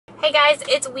Hey guys,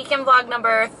 it's weekend vlog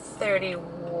number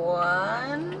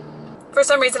 31. For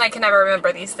some reason I can never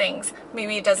remember these things.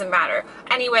 Maybe it doesn't matter.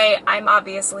 Anyway, I'm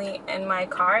obviously in my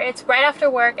car. It's right after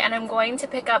work and I'm going to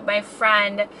pick up my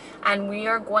friend and we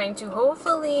are going to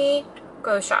hopefully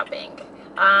go shopping.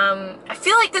 I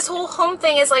feel like this whole home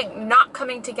thing is like not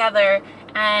coming together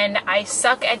and I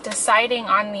suck at deciding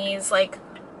on these like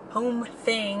home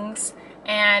things.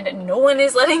 And no one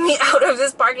is letting me out of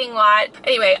this parking lot.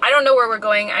 Anyway, I don't know where we're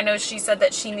going. I know she said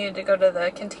that she needed to go to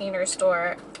the container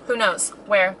store. Who knows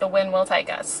where the wind will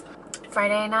take us.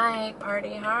 Friday night,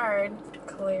 party hard,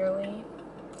 clearly.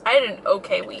 I had an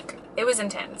okay week. It was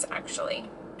intense, actually.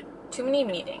 Too many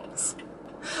meetings.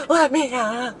 Let me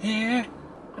out of here.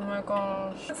 Oh my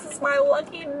gosh. This is my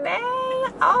lucky day.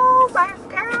 Oh my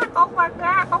god, oh my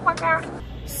god, oh my god.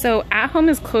 So At Home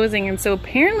is closing and so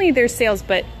apparently there's sales,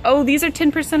 but oh, these are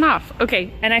 10% off.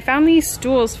 Okay, and I found these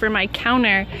stools for my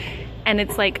counter and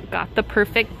it's like got the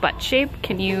perfect butt shape.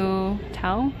 Can you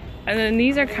tell? And then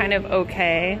these are kind of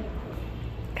okay.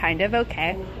 Kind of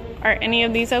okay. Are any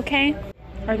of these okay?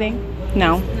 Are they?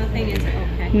 No. Nothing is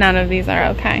okay. None of these are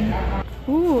okay.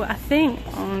 Ooh, a thing.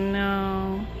 Oh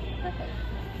no.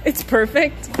 It's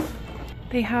perfect.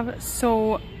 They have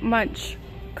so much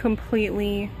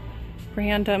completely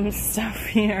random stuff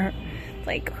here.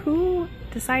 Like, who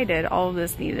decided all of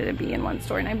this needed to be in one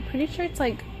store? And I'm pretty sure it's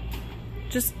like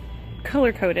just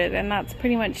color coded and that's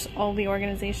pretty much all the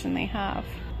organization they have.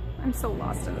 I'm so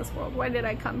lost in this world. Why did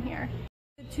I come here?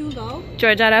 Too low?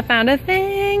 Georgetta found a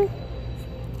thing.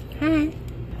 Hi.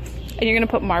 And you're gonna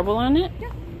put marble on it?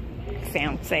 Yeah.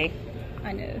 Fancy.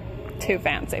 I know. Too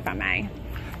fancy if I may.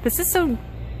 This is so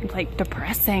like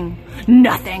depressing.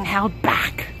 Nothing held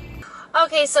back.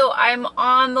 Okay, so I'm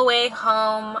on the way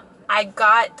home. I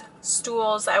got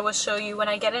stools I will show you when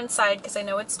I get inside because I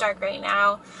know it's dark right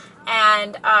now.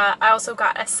 And I also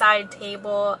got a side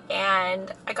table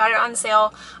and I got it on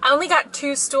sale. I only got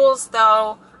 2 stools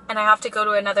though, and I have to go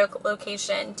to another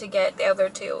location to get the other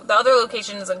 2. The other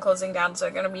location isn't closing down, so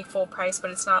they're gonna be full price, but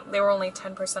it's not, they were only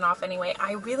 10% off anyway.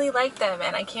 I really like them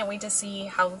and I can't wait to see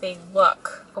how they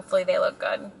look. Hopefully they look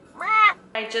good.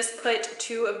 I just put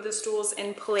 2 of the stools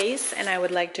in place and I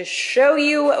would like to show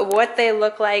you what they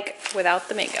look like without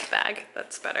the makeup bag.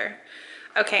 That's better.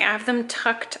 Okay, I have them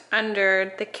tucked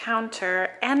under the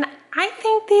counter and I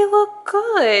think they look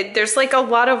good. There's like a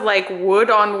lot of like wood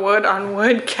on wood on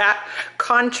wood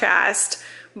contrast,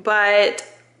 but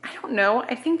I don't know,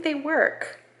 I think they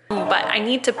work. But I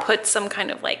need to put some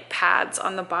kind of like pads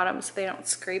on the bottom so they don't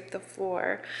scrape the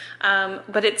floor.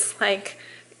 But it's like,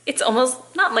 it's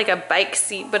almost not like a bike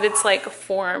seat, but it's like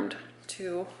formed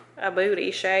to a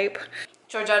booty shape.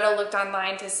 Georgetta looked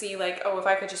online to see like, oh, if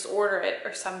I could just order it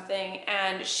or something.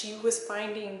 And she was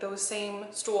finding those same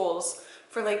stools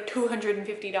for like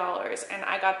 $250 and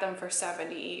I got them for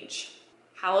 $70 each.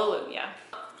 Hallelujah.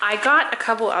 I got a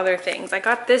couple other things. I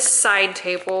got this side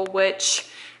table, which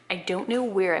I don't know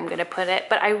where I'm gonna put it,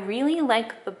 but I really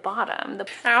like the bottom.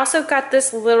 I also got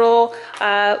this little,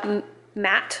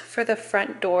 mat for the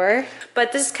front door,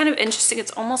 but this is kind of interesting.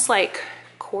 It's almost like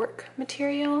cork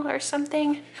material or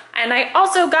something. And I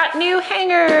also got new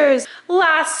hangers.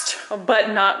 Last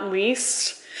but not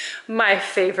least, my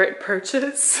favorite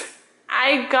purchase.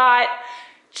 I got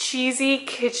cheesy,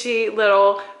 kitschy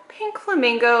little pink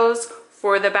flamingos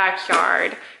for the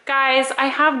backyard. Guys, I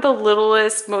have the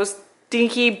littlest, most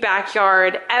dinky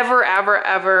backyard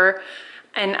ever.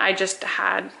 And I just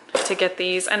had to get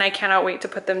these and I cannot wait to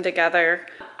put them together.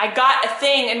 I got a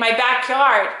thing in my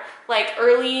backyard like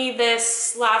early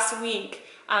this last week.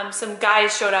 Some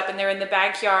guys showed up and they're in the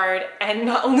backyard and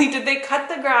not only did they cut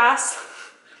the grass,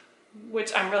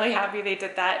 which I'm really happy they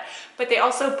did that, but they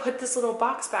also put this little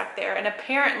box back there and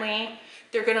apparently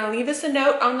they're gonna leave us a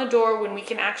note on the door when we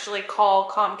can actually call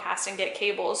Comcast and get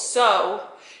cables. So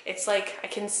it's like I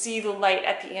can see the light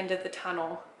at the end of the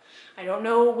tunnel. I don't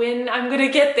know when I'm gonna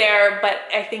get there, but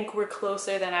I think we're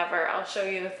closer than ever. I'll show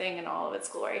you the thing in all of its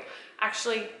glory.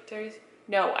 Actually,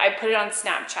 no, I put it on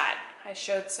Snapchat. I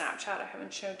showed Snapchat, I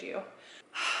haven't showed you.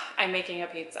 I'm making a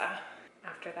pizza.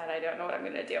 After that, I don't know what I'm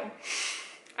gonna do.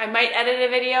 I might edit a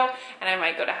video and I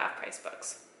might go to Half Price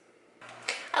Books.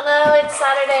 Hello, it's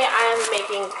Saturday. I am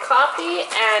making coffee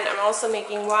and I'm also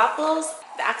making waffles.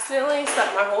 I accidentally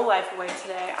slept my whole life away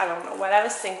today. I don't know what I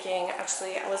was thinking.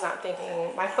 Actually, I was not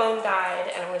thinking. My phone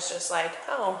died and it was just like,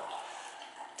 oh,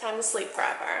 time to sleep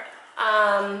forever.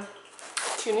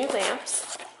 2 new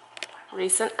lamps.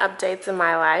 Recent updates in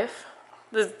my life.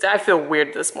 I feel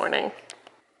weird this morning.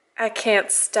 I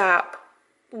can't stop.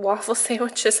 Waffle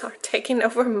sandwiches are taking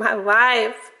over my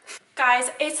life. Guys,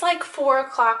 it's like 4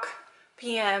 o'clock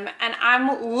p.m. and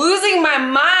I'm losing my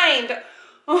mind.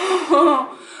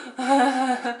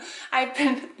 I've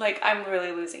been like, I'm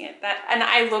really losing it. And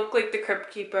I look like the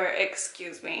Crypt Keeper,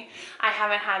 excuse me. I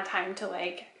haven't had time to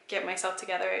like get myself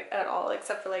together at all,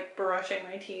 except for like brushing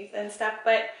my teeth and stuff.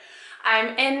 But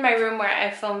I'm in my room where I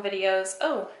film videos.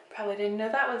 Oh, probably didn't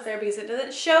know that was there because it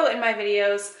doesn't show in my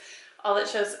videos. All it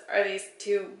shows are these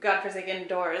two godforsaken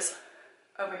doors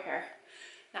over here.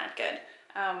 Not good.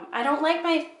 I don't like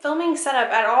my filming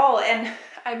setup at all, and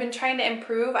I've been trying to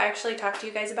improve. I actually talked to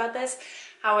you guys about this,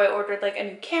 how I ordered like a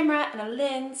new camera and a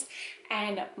lens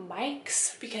and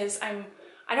mics, because I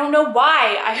don't know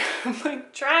why I'm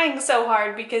like trying so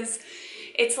hard, because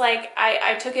it's like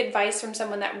I took advice from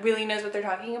someone that really knows what they're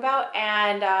talking about,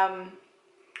 and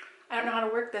I don't know how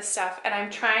to work this stuff, and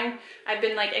I've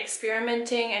been like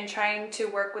experimenting and trying to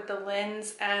work with the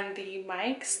lens and the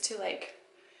mics to like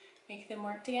make them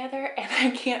work together, and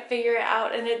I can't figure it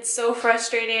out, and it's so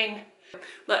frustrating.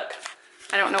 Look,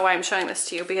 I don't know why I'm showing this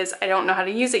to you, because I don't know how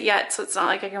to use it yet, so it's not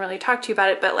like I can really talk to you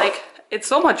about it, but like it's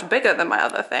so much bigger than my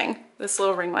other thing. This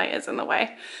little ring light is in the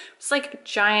way. It's like a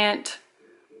giant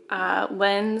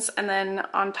lens, and then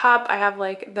on top I have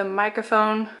like the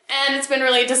microphone, and it's been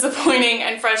really disappointing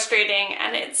and frustrating,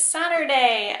 and it's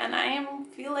Saturday and I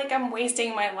feel like I'm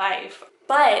wasting my life.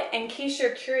 But in case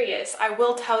you're curious, I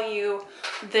will tell you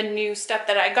the new stuff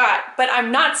that I got, but I'm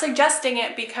not suggesting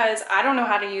it because I don't know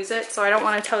how to use it, so I don't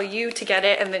want to tell you to get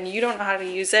it and then you don't know how to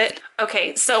use it.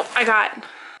 Okay, so I got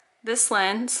this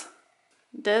lens,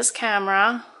 this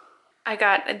camera, I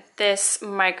got this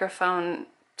microphone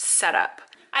setup.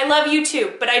 I love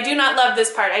YouTube, but I do not love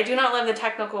this part. I do not love the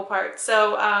technical part.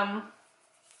 So I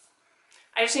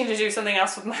just need to do something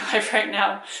else with my life right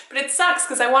now. But it sucks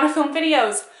because I want to film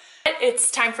videos. It's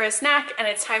time for a snack, and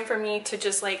it's time for me to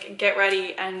just like get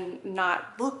ready and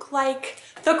not look like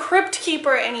the Crypt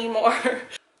Keeper anymore.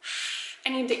 I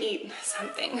need to eat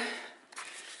something.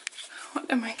 What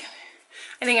am I gonna?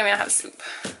 I think I'm gonna have soup.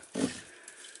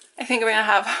 I think I'm gonna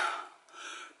have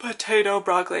potato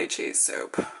broccoli cheese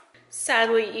soup.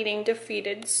 Sadly eating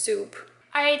defeated soup.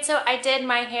 Alright, so I did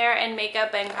my hair and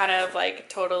makeup and kind of like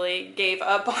totally gave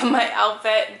up on my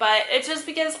outfit, but it's just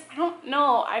because, I don't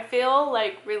know, I feel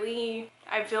really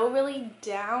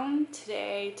down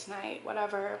today, tonight,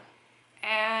 whatever.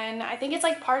 And I think it's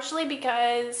like partially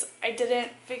because I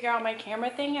didn't figure out my camera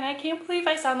thing, and I can't believe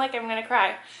I sound like I'm gonna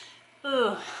cry.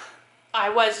 Ugh. I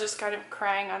was just kind of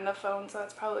crying on the phone, so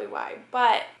that's probably why.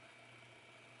 But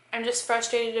I'm just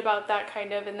frustrated about that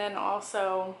kind of, and then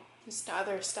also just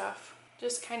other stuff.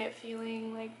 Just kind of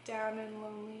feeling like down and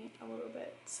lonely a little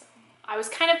bit. So I was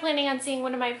kind of planning on seeing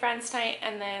one of my friends tonight,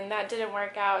 and then that didn't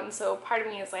work out, and so part of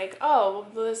me is like, oh,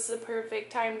 well, this is a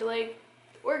perfect time to like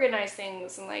organize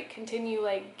things and like continue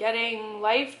like getting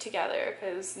life together,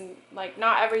 because like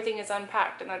not everything is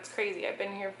unpacked, and that's crazy. I've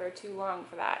been here for too long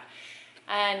for that.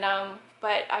 And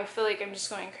but I feel like I'm just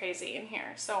going crazy in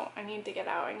here, so I need to get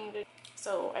out.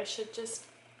 So I should just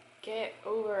get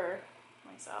over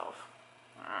myself.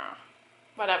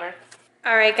 Whatever.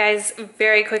 All right, guys,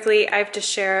 very quickly, I have to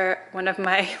share one of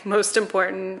my most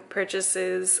important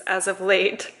purchases as of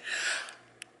late.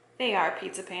 They are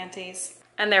pizza panties,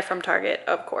 and they're from Target,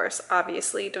 of course,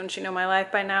 obviously. Don't you know my life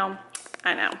by now?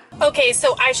 I know. Okay,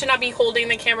 so I should not be holding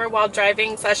the camera while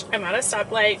driving, / I'm at a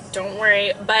stoplight, don't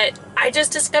worry. But I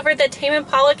just discovered that Tame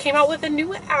Impala came out with a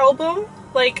new album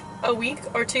like a week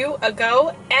or two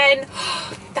ago, and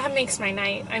that makes my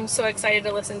night. I'm so excited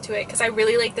to listen to it because I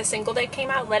really like the single that came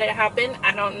out, Let It Happen.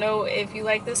 I don't know if you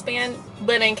like this band,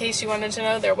 but in case you wanted to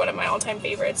know, they're one of my all-time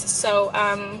favorites. So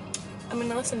I'm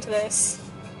gonna listen to this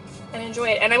and enjoy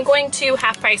it, and I'm going to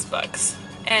Half Price Books,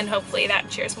 and hopefully that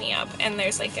cheers me up. And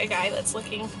there's like a guy that's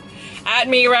looking at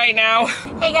me right now.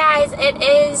 Hey guys, it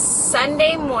is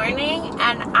Sunday morning,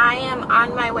 and I am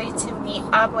on my way to meet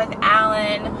up with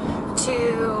Alan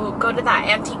to go to that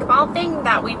antique mall thing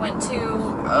that we went to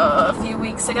a few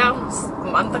weeks ago, a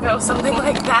month ago, something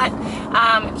like that.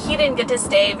 He didn't get to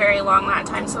stay very long that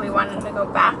time, so we wanted to go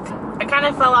back. I kind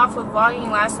of fell off with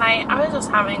vlogging last night. I was just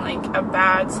having like a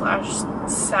bad /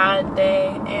 sad day,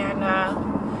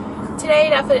 and today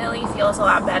definitely feels a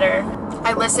lot better.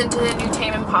 I listened to the new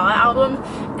Tame Impala album,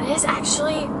 and it is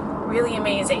actually really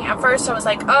amazing. At first I was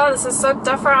like, oh, this is so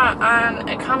different, and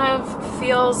it kind of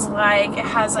feels like it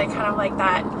has like kind of like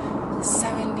that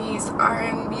 70s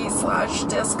R&B /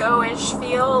 disco-ish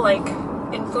feel, like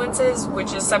influences,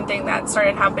 which is something that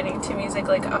started happening to music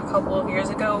like a couple of years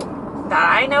ago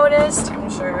that I noticed. I'm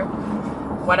sure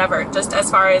whatever, just as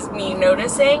far as me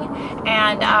noticing.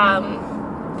 And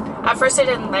At first I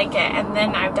didn't like it, and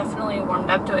then I've definitely warmed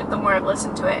up to it the more I've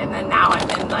listened to it, and then now I'm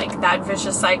in like that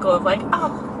vicious cycle of like,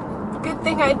 oh, good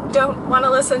thing I don't want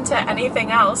to listen to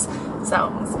anything else.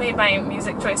 So it's made my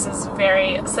music choices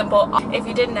very simple. If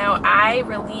you didn't know, I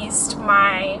released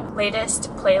my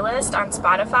latest playlist on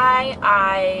Spotify.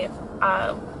 I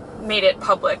made it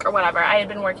public or whatever. I had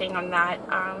been working on that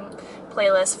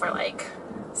playlist for like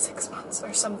 6 months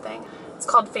or something. It's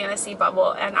called Fantasy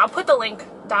Bubble, and I'll put the link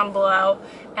down below.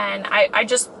 And I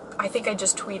think I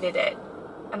just tweeted it,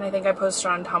 and I think I posted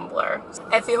it on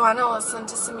Tumblr. If you want to listen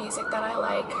to some music that I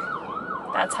like,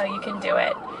 that's how you can do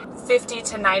it. 50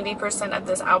 to 90% of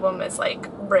this album is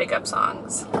like breakup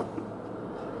songs.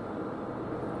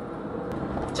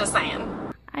 Just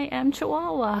saying. I am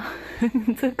Chihuahua.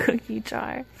 The cookie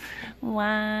jar.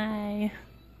 Why?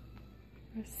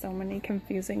 There's so many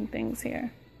confusing things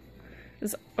here.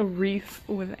 There's a wreath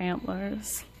with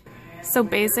antlers. So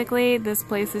basically, this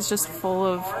place is just full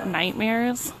of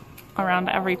nightmares around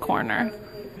every corner.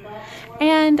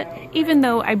 And even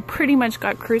though I pretty much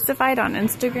got crucified on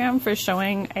Instagram for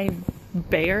showing a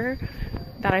bear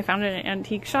that I found in an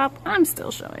antique shop, I'm still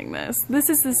showing this. This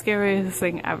is the scariest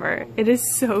thing ever. It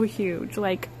is so huge.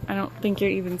 Like, I don't think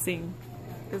you're even seeing.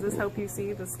 Does this help you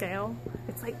see the scale?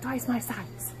 It's like twice my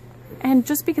size. And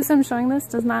just because I'm showing this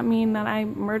does not mean that I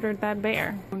murdered that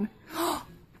bear.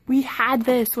 We had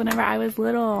this whenever I was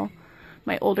little.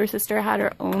 My older sister had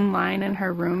her own line in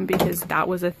her room because that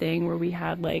was a thing where we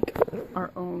had like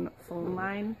our own phone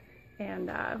line,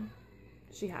 and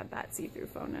she had that see-through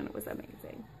phone, and it was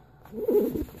amazing.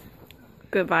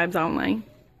 Good vibes only.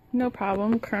 No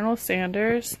problem. Colonel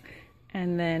Sanders,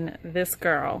 and then this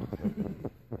girl.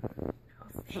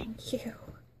 Oh, thank you.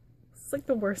 It's like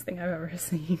the worst thing I've ever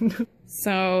seen.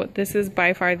 So this is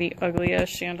by far the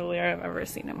ugliest chandelier I've ever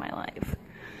seen in my life.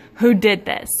 Who did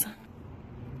this?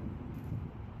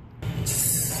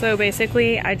 So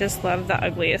basically, I just love the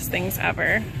ugliest things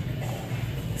ever.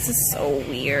 This is so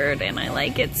weird, and I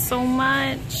like it so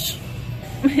much.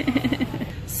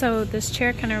 So this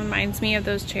chair kind of reminds me of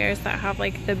those chairs that have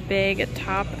like the big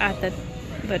top at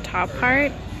the top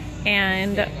part.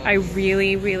 And I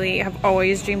really have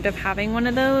always dreamed of having one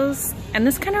of those. And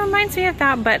this kind of reminds me of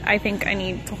that, but I think I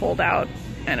need to hold out.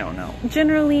 I don't know.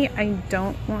 Generally, I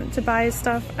don't want to buy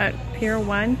stuff at Pier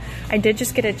 1. I did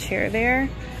just get a chair there.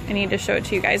 I need to show it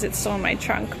to you guys. It's still in my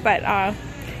trunk, but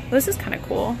this is kind of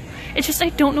cool. It's just I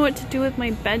don't know what to do with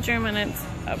my bedroom, and it's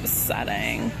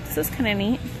upsetting. This is kind of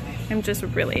neat. I'm just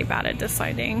really bad at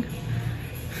deciding.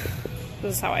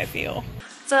 This is how I feel.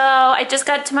 So I just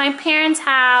got to my parents'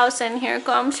 house, and here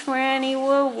comes Franny.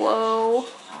 Whoa, whoa.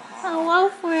 Hello,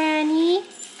 Franny.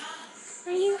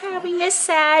 Are you having a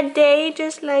sad day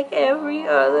just like every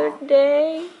other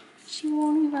day? She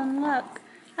won't even look.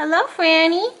 Hello,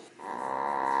 Franny.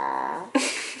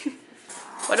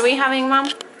 What are we having,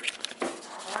 Mom?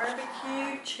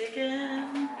 Barbecue,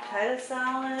 chicken, potato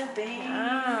salad,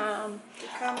 beans,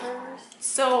 cucumbers.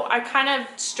 So I kind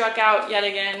of struck out yet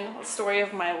again a story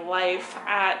of my life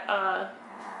at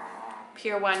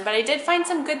Pier 1, but I did find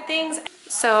some good things.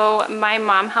 So my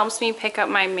mom helps me pick up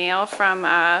my mail from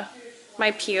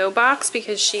my P.O. box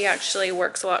because she actually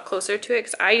works a lot closer to it,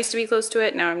 because I used to be close to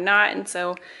it, now I'm not, and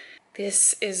so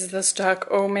this is the stock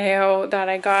mail that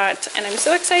I got, and I'm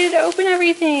so excited to open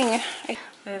everything.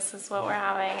 This is what we're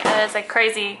having. It is a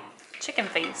crazy chicken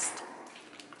feast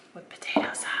with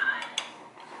potato salad.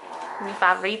 Mi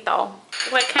favorito.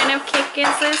 What kind of cake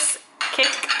is this?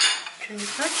 Cake?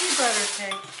 Kentucky butter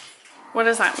cake. What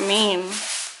does that mean?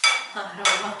 I don't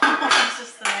know. It's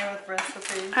just the name of the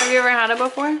recipe. Have you ever had it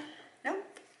before? Nope.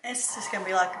 It's just gonna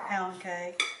be like a pound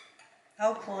cake.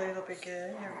 Hopefully it'll be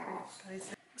good.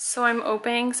 So I'm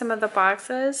opening some of the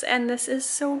boxes, and this is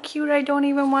so cute. I don't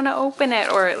even want to open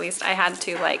it, or at least I had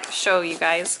to like show you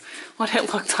guys what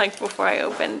it looked like before I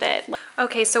opened it.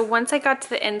 Okay, so once I got to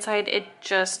the inside, it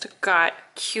just got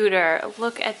cuter.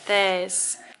 Look at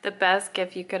this. The best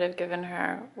gift you could have given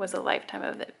her was a lifetime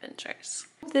of adventures.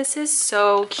 This is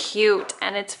so cute,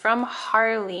 and it's from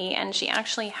Harley, and she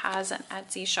actually has an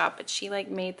Etsy shop, but she like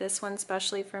made this one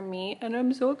specially for me, and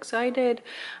I'm so excited.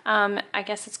 I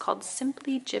guess it's called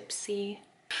Simply Gypsy.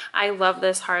 I love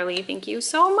this, Harley. Thank you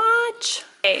so much.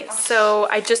 Okay, so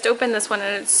I just opened this one,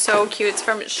 and it's so cute. It's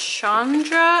from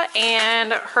Chandra,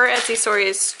 and her Etsy story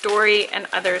is Story and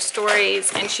Other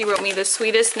Stories, and she wrote me the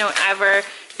sweetest note ever.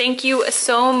 Thank you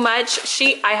so much.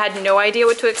 I had no idea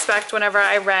what to expect whenever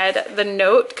I read the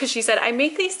note, because she said, I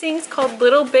make these things called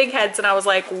little big heads, and I was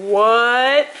like,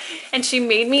 what? And she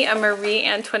made me a Marie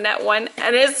Antoinette one,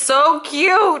 and it's so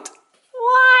cute.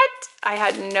 What? I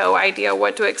had no idea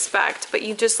what to expect, but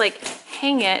you just like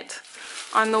hang it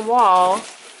on the wall,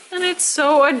 and it's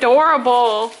so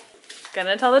adorable.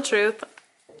 Gonna tell the truth,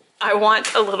 I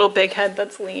want a little big head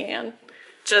that's Leighann.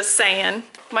 Just saying.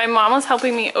 My mom was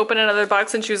helping me open another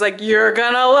box and she was like, you're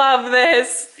gonna love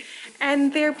this.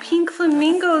 And they're pink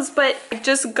flamingos, but I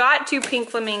just got 2 pink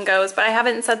flamingos, but I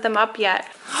haven't set them up yet.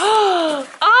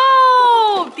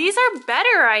 Oh, these are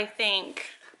better, I think.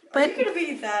 But you're gonna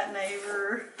be that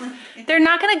neighbor. They're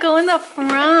not gonna go in the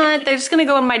front. They're just gonna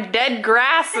go in my dead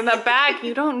grass in the back.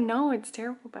 You don't know, it's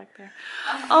terrible back there.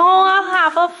 Oh, I'll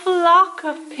have a flock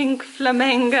of pink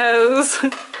flamingos.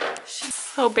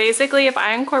 So basically, if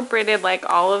I incorporated like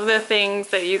all of the things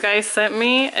that you guys sent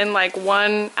me in like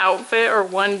one outfit or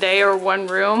one day or one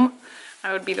room,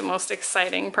 I would be the most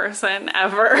exciting person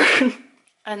ever.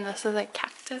 And this is a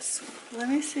cactus. Let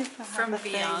me see if I have From a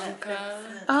thing that Bianca.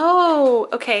 fits. Oh,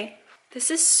 okay.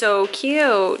 This is so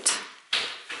cute.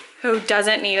 Who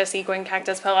doesn't need a sequin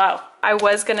cactus pillow? I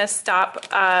was gonna stop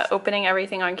opening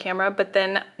everything on camera, but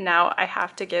then now I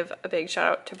have to give a big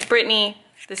shout out to Brittany.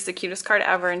 This is the cutest card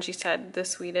ever, and she said the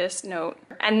sweetest note.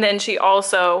 And then she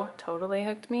also totally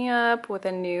hooked me up with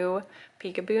a new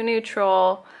Peekaboo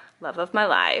Neutral. Love of my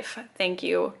life. Thank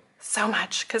you so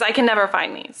much, because I can never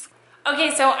find these.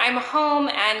 Okay, so I'm home,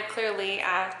 and clearly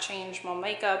I've changed my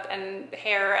makeup and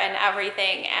hair and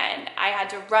everything, and I had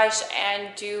to rush and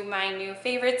do my new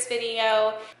favorites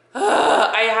video.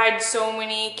 I had so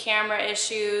many camera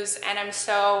issues, and I'm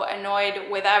so annoyed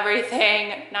with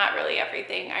everything. Not really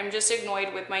everything. I'm just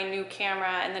annoyed with my new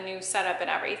camera and the new setup and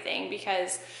everything,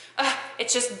 because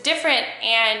it's just different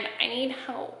and I need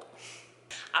help.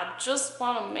 I just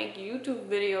want to make YouTube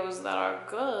videos that are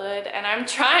good, and I'm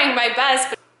trying my best,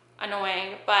 but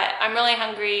annoying. But I'm really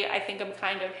hungry. I think I'm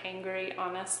kind of hangry,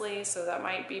 honestly, so that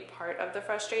might be part of the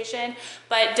frustration.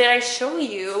 But did I show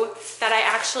you that I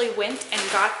actually went and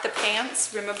got the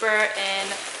pants? Remember in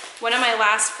one of my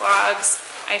last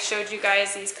vlogs, I showed you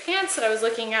guys these pants that I was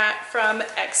looking at from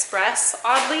Express.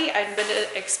 Oddly, I've been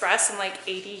to Express in like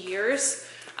 80 years,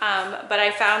 but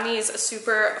I found these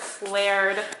super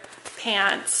flared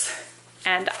pants,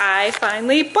 and I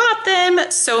finally bought them.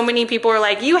 So many people were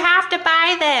like, you have to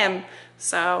buy them.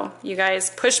 So you guys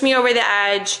pushed me over the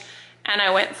edge and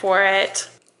I went for it.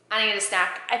 I need a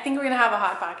snack. I think we're gonna have a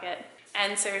Hot Pocket.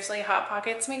 And seriously, Hot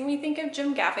Pockets make me think of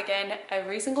Jim Gaffigan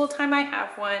every single time I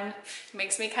have one. It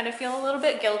makes me kind of feel a little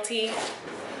bit guilty,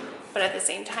 but at the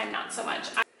same time, not so much.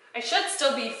 I should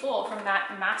still be full from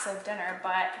that massive dinner,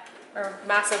 or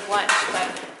massive lunch,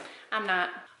 but I'm not.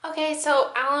 Okay,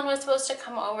 so Alan was supposed to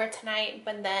come over tonight,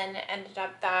 but then ended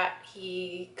up that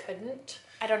he couldn't.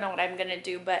 I don't know what I'm gonna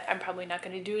do, but I'm probably not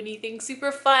gonna do anything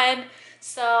super fun.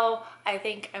 So I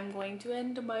think I'm going to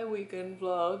end my weekend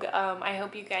vlog. I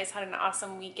hope you guys had an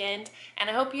awesome weekend, and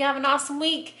I hope you have an awesome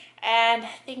week. And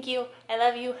thank you. I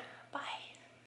love you. Bye.